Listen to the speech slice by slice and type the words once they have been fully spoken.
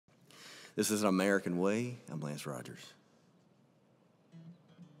This is An American Way. I'm Lance Rogers.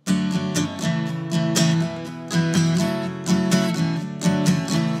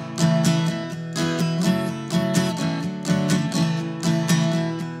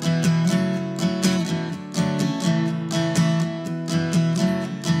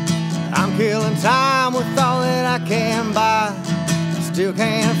 I'm killing time with all that I can buy. Still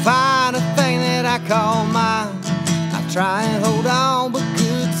can't find a thing that I call mine. I try and hold on, but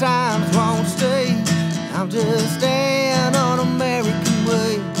good times won't stay. I'm just staying on American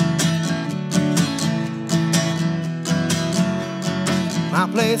way. My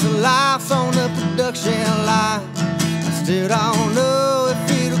place of life's on the production line. I still don't know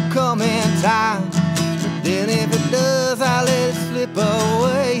if it'll come in time, but then if it does, I'll let it slip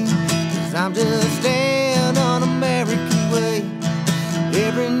away. 'Cause I'm just staying on American way.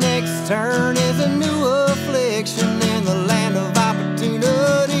 Every next turn is a new affliction in the land of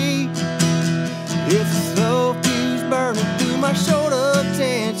opportunity. It's a slow fuse burning through my shoulder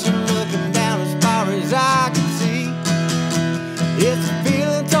tension, looking down as far as I can see. It's a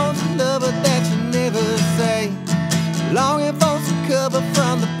feeling towards the lover that you never say, longing for some cover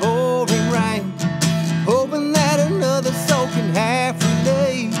from the pouring rain, hoping that another soul can half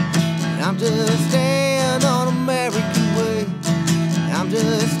relate. I'm just staying on American way. I'm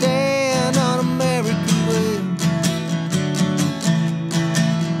just staying on American way.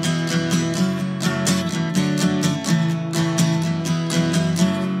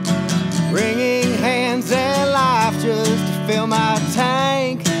 Wringing hands and life just to fill my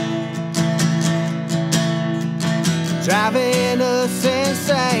tank, driving us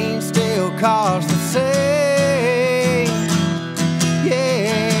insane, still costs the same.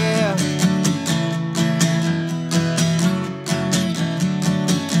 Yeah.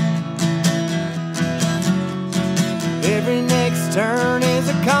 Every next turn is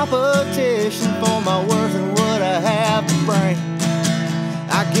a competition